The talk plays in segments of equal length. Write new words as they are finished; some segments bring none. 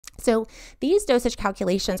So these dosage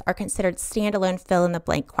calculations are considered standalone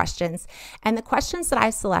fill-in-the-blank questions, and the questions that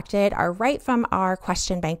I've selected are right from our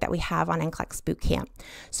question bank that we have on NCLEX Bootcamp.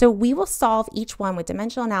 So we will solve each one with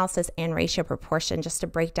dimensional analysis and ratio proportion just to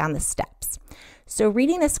break down the steps. So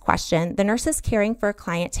reading this question, the nurse is caring for a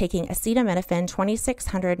client taking acetaminophen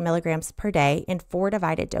 2,600 milligrams per day in 4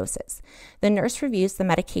 divided doses. The nurse reviews the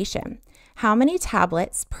medication. How many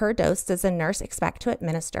tablets per dose does the nurse expect to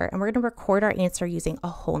administer? And we're going to record our answer using a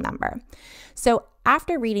whole number. So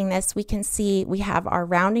after reading this, we can see we have our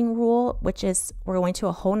rounding rule, which is we're going to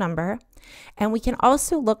a whole number. And we can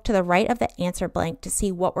also look to the right of the answer blank to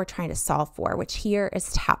see what we're trying to solve for, which here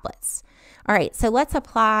is tablets. All right, so let's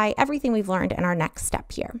apply everything we've learned in our next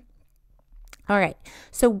step here. All right,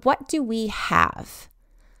 so what do we have?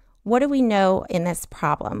 What do we know in this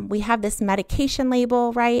problem? We have this medication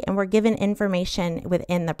label, right? And we're given information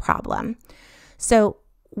within the problem. So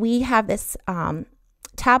we have this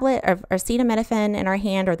tablet of acetaminophen in our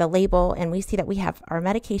hand, or the label, and we see that we have our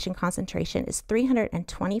medication concentration is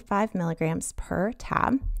 325 milligrams per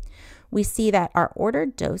tab. We see that our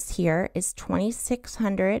ordered dose here is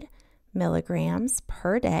 2,600 milligrams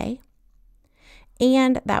per day,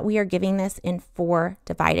 and that we are giving this in 4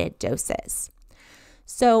 divided doses.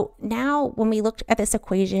 So now when we look at this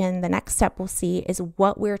equation, the next step we'll see is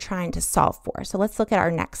what we're trying to solve for. So let's look at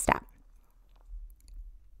our next step.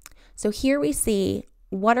 So here we see,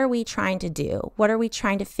 what are we trying to do? What are we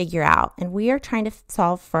trying to figure out? And we are trying to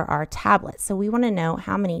solve for our tablets. So we want to know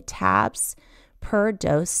how many tabs per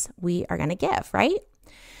dose we are going to give, right?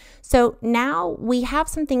 So now we have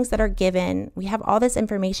some things that are given. We have all this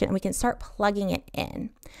information and we can start plugging it in.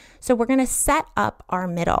 So we're going to set up our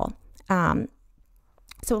middle.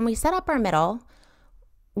 So when we set up our middle,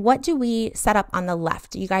 what do we set up on the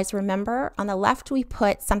left? Do you guys remember? On the left, we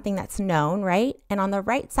put something that's known, right? And on the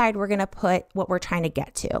right side, we're going to put what we're trying to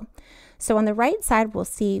get to. So on the right side, we'll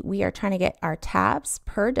see we are trying to get our tabs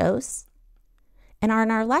per dose. And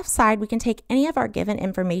on our left side, we can take any of our given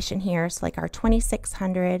information here, so like our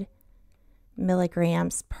 2,600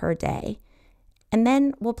 milligrams per day. And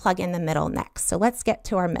then we'll plug in the middle next. So let's get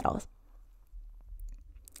to our middle.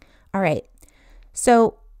 All right.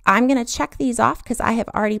 So I'm going to check these off because I have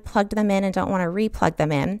already plugged them in and don't want to re-plug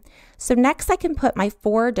them in. So next I can put my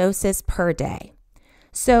 4 doses per day.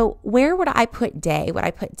 So where would I put day? Would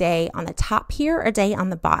I put day on the top here or day on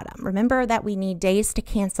the bottom? Remember that we need days to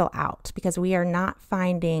cancel out because we are not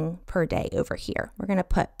finding per day over here. We're going to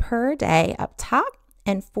put per day up top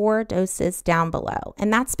and 4 doses down below.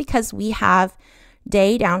 And that's because we have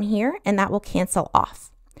day down here and that will cancel off.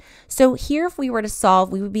 So here, if we were to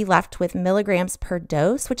solve, we would be left with milligrams per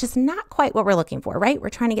dose, which is not quite what we're looking for, right? We're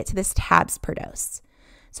trying to get to this tabs per dose.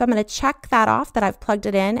 So I'm going to check that off that I've plugged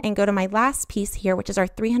it in and go to my last piece here, which is our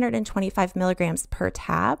 325 milligrams per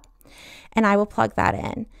tab. And I will plug that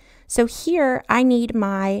in. So here I need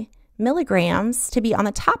my milligrams to be on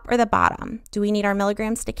the top or the bottom. Do we need our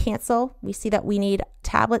milligrams to cancel? We see that we need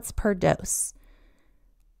tablets per dose.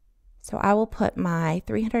 So I will put my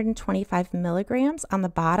 325 milligrams on the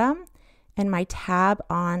bottom and my tab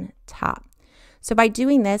on top. So by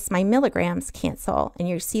doing this, my milligrams cancel and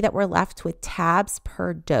you see that we're left with tabs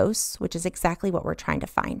per dose, which is exactly what we're trying to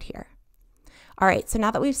find here. All right, so now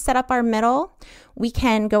that we've set up our middle, we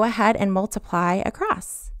can go ahead and multiply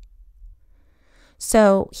across.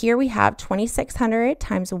 So here we have 2,600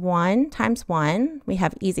 times 1 times 1. We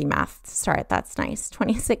have easy math to start. That's nice.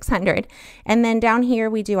 2,600. And then down here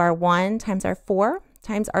we do our 1 times our 4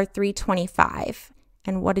 times our 325.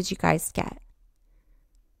 And what did you guys get?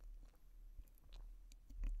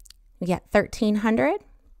 We get 1,300.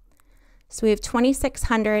 So we have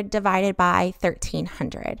 2,600 divided by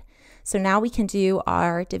 1,300. So now we can do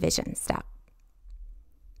our division step.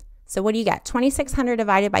 So what do you get? 2,600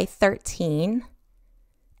 divided by 13.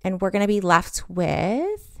 And we're going to be left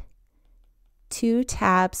with 2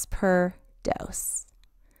 tabs per dose,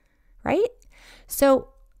 right? So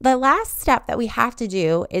the last step that we have to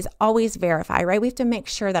do is always verify, right? We have to make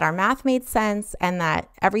sure that our math made sense and that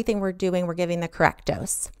everything we're doing, we're giving the correct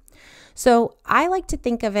dose. So I like to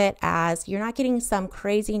think of it as you're not getting some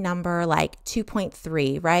crazy number like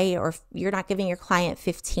 2.3, right? Or you're not giving your client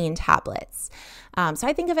 15 tablets. So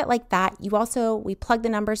I think of it like that. We plug the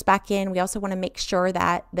numbers back in. We also want to make sure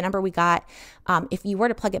that the number we got, if you were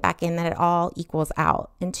to plug it back in, that it all equals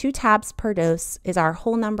out. And 2 tabs per dose is our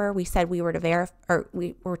whole number. We said we were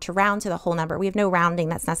to round to the whole number. We have no rounding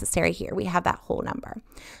that's necessary here. We have that whole number.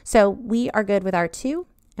 So we are good with our 2,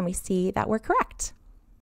 and we see that we're correct.